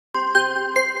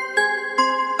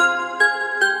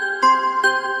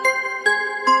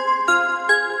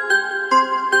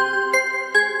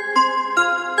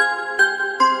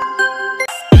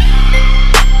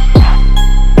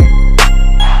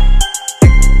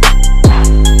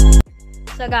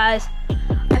So guys,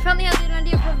 I finally have an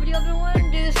idea for a video. I've been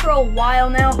wanting to do this for a while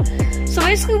now. So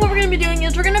basically what we're going to be doing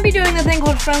is we're going to be doing the thing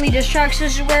called friendly diss tracks.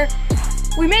 This is where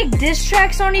we make diss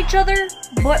tracks on each other,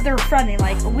 but they're friendly.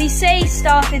 Like, we say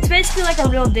stuff, it's basically like a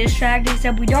real diss track,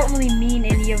 except we don't really mean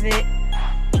any of it.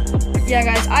 Yeah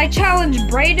guys, I challenge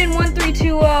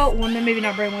Braden1320, well maybe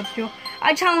not Braden1320.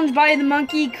 I challenge Body the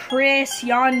Monkey, Chris,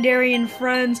 Yandere, and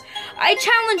friends. I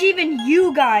challenge even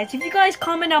you guys. If you guys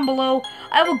comment down below,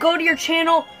 I will go to your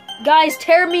channel. Guys,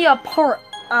 tear me apart.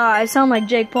 I sound like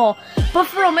Jake Paul. But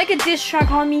for real, make a diss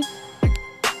track on me.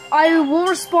 I will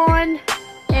respond,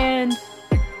 and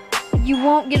you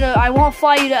won't get I won't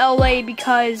fly you to LA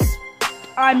because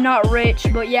I'm not rich,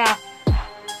 but yeah.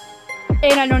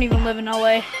 And I don't even live in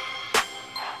LA.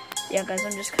 Yeah, guys,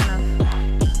 I'm just kind of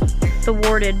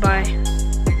thwarted by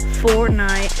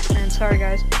Fortnite, and sorry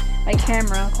guys, my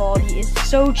camera quality is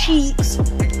so cheap.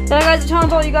 But guys, I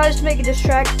challenge all you guys to make a diss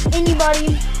track.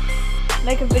 Anybody,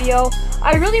 make a video.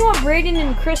 I really want Braden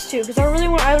and Chris too, because I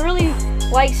really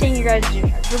like seeing you guys do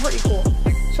tracks. They're pretty cool.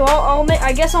 So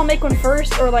I guess I'll make one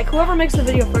first, or like whoever makes the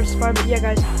video first is fine. But yeah,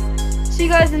 guys, see you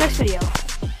guys in the next video.